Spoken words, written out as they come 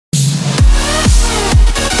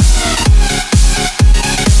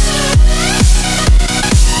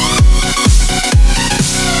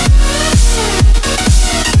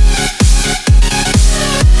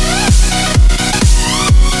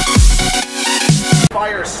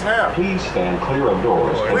fire snap. Please stand clear of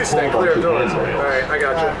doors. Please stand clear of doors. Alright, I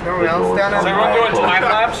got you. No else down Is everyone doing time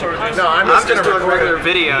lapse or just... No, I'm just doing regular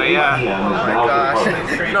video, yeah. Oh my gosh.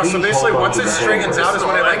 No, so basically once it straightens out is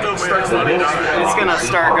when it like starts running. It's gonna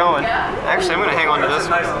start going. Actually, I'm gonna hang on to this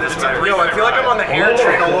one. Yo, I feel like I'm on the air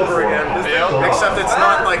train all over again. Except it's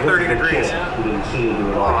not like 30 degrees.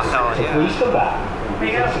 Oh, hell yeah.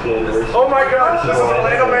 Oh my gosh, this is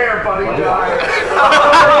Orlando Mayor, buddy.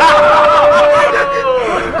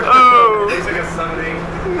 Oh!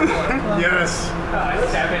 Yes.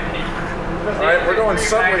 Alright, we're going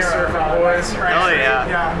subway surfing, boys. Hell yeah.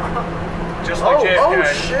 Just like JFK. Oh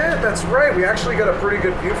shit, that's right. We actually got a pretty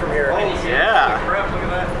good view from here. Yeah. Crap, look at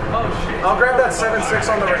that. Oh shit. I'll grab that 7.6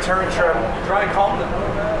 on the return trip. Try and calm them.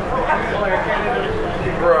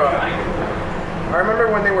 Bruh. I remember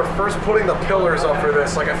when they were first putting the pillars up for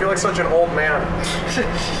this. Like, I feel like such an old man.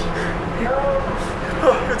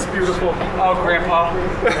 Oh, it's beautiful. Oh, Grandpa.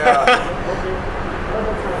 Yeah.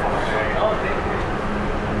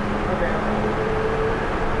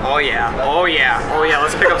 Oh yeah. Oh yeah. Oh yeah.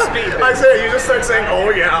 Let's pick up speed. Isaiah, you just start saying, oh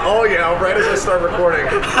yeah, right as I start recording.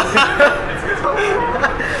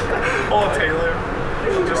 Oh, Taylor.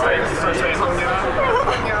 Just start saying something.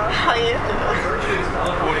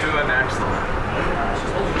 We'll do that next.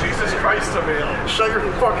 Jesus Christ, Emil. Shut your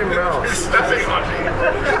fucking mouth. Stepping on me.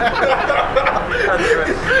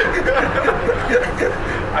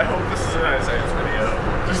 I hope this is an Isaiah's video.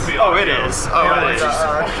 Just be Oh, it is. Oh, it is.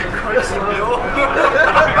 fucking Christ, Emil.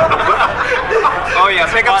 Oh yeah.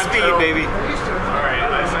 Pick up speed, baby. Alright,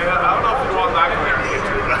 Isaiah, I don't know if you want that clear to get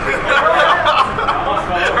to.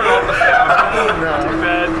 Turn off the sound. Too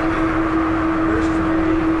bad.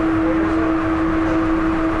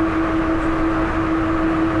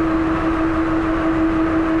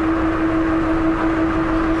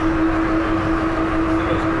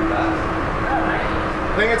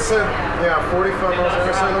 I think it's a, 45 miles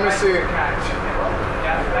an hour. Let me see.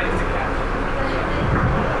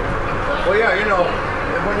 Well, yeah, you know,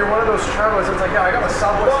 when you're one of those travelers, it's like, yeah, I got a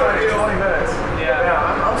Southwest flight in 20 minutes. Yeah,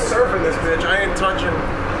 I'm surfing this bitch. I ain't touching,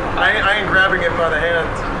 I ain't grabbing it by the hand.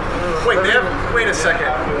 Wait, wait a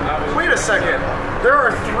second. Wait a second. There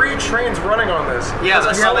are 3 trains running on this. Yeah,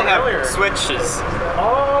 I saw they have earlier. switches.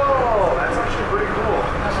 Oh, that's actually pretty cool.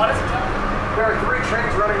 There are 3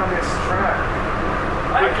 trains running on this track.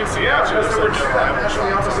 I can see because they were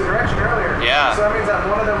actually the opposite direction earlier. Yeah. So that means that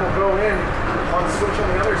one of them will go in on the switch on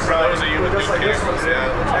the other side. those of you with just like this one.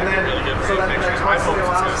 And then, so that constantly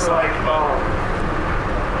allows for like,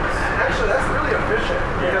 actually that's really efficient.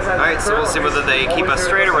 Alright, so we'll see whether they keep us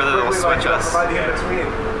straight or whether they'll switch us. Provide the in-between.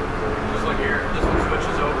 Just look here. This one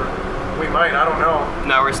switches over. We might, I don't know.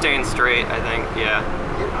 No, we're staying straight, I think. Yeah.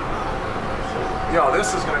 Yo,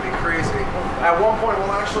 this is gonna be crazy. At one point,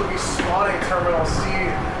 we'll actually be spotting Terminal C.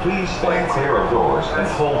 Please stand clear of doors and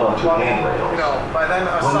hold on to handrails. You know, by then,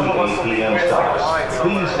 When some the of us will be 8 p.m. waiting like a line starts,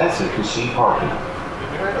 please somewhere. exit to C parking.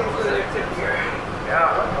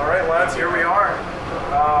 Yeah, all right, lads, here we are.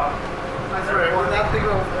 The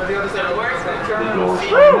doors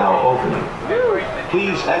are now opening.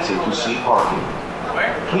 Please exit to C parking.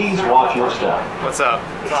 Please watch your step. What's up?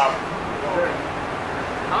 What's up?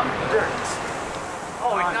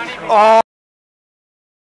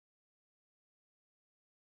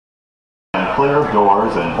 Clear of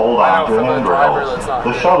doors and hold on to handrails.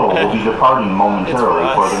 The shuttle will be departing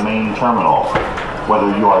momentarily for the main terminal.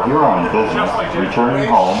 Whether you are here on business, returning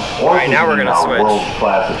home, or Right, now we're visiting gonna our switch.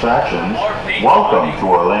 world-class attractions, welcome to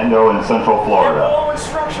Orlando and Central Florida.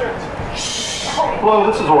 Hello,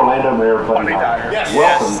 this is Orlando Mayor Buddy Dyer.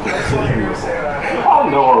 Welcome to the city. You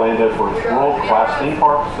probably know Orlando for its world-class theme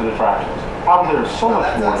parks and attractions. However, there's so much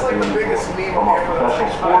more to enjoy, from our professional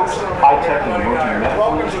sports, high-tech and emerging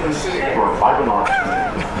medical industries, to our vibrant arts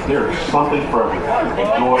community. There is something for everyone.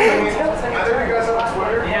 Enjoy it.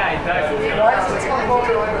 Yeah, he does.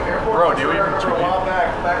 Bro, do you even a while back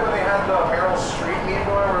when they had the Meryl Streep meme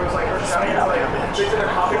going where it was like her shouting, like they did a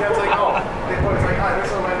copycat, like, oh, they put it's like, hi, this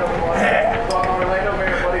is Orlando Orlando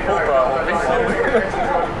Mayor Buddy Dyer.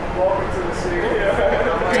 Welcome to the city.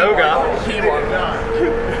 Toga. Me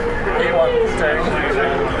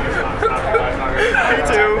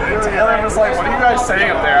too. Taylor was like, what are you guys saying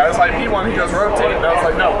up there? I was like, P1. He goes, rotate. And I was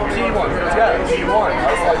like, no, P1. He goes, yeah, P1.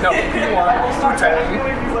 I was like, no, P1. Rotate.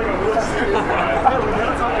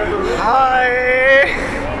 Hi.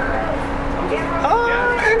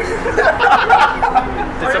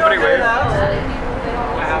 Did somebody wave?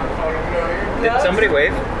 Did somebody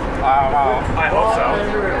wave? I don't know. I hope so.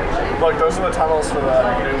 Look, those are the tunnels for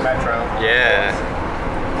the new metro. Yeah.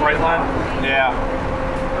 Right line? Yeah.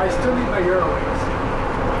 I still need my Eurowings.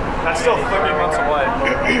 That's still 30 months away.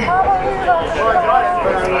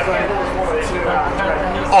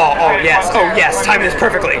 Oh yes, time this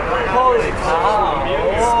perfectly.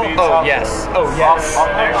 Oh yes, Yes.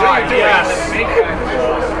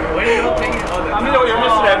 I mean, you're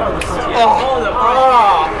missing it. No.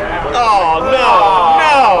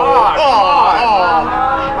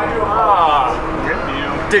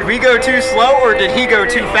 Did we go too slow or did he go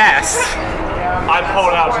too fast? I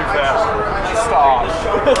pulled out too fast. Stop. It's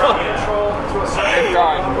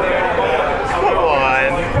done. Come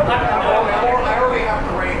on.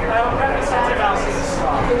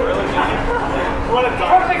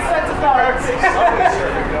 Perfect sense of balance.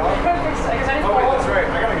 Oh wait, that's right. I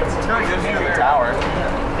gotta get some. It's gives you the tower.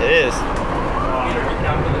 It is.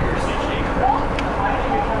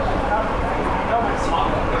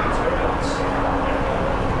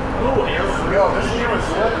 Yo, this view is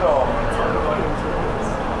lit though.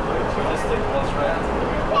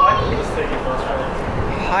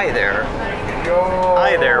 Hi there. Yo.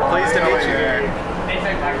 Hi there. Pleased to meet you.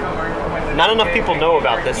 Not enough people know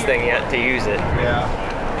about this thing yet to use it. Yeah.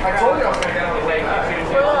 I told you I was going to get on the lake.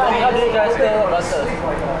 How did you guys know about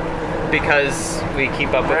this? Because we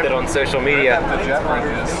keep up with it on social media. The jet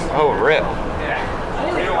bridges. Oh, rip.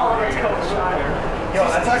 Yo,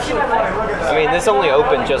 that's actually funny. Look at that. I mean, this only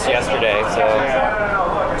opened just yesterday, so.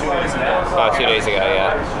 2 days ago. 2 days ago,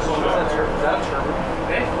 yeah. Is that a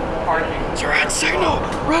turbine? Parking. It's a red signal!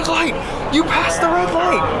 Red light! You passed the red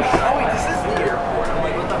light! Oh, wait, this is the airport. I'm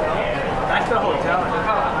like, what the hell? That's the hotel.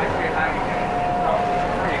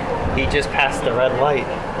 He just passed the red light.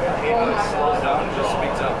 Slows down and just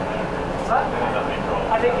speeds up.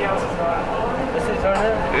 I think he else is not. This is on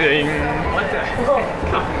it? What the heck?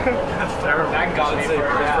 That's terrible. That got me for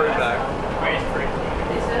that. Wait for it.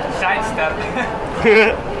 Sidestep.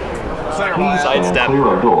 Please stand clear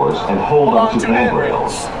of doors and hold onto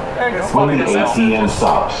handrails. When the ATM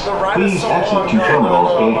stops, please exit to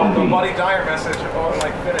terminals A and B. Buddy Dyer message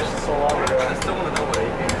like finished so long ago. I still want to know what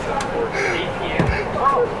APM is for. APM?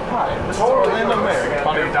 Oh, hi. This is Orlando Mayor.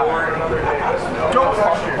 Buddy Dyer. Don't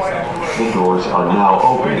fuck yourself. The doors are now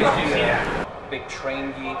open. Big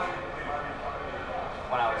train geek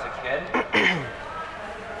when I was a kid.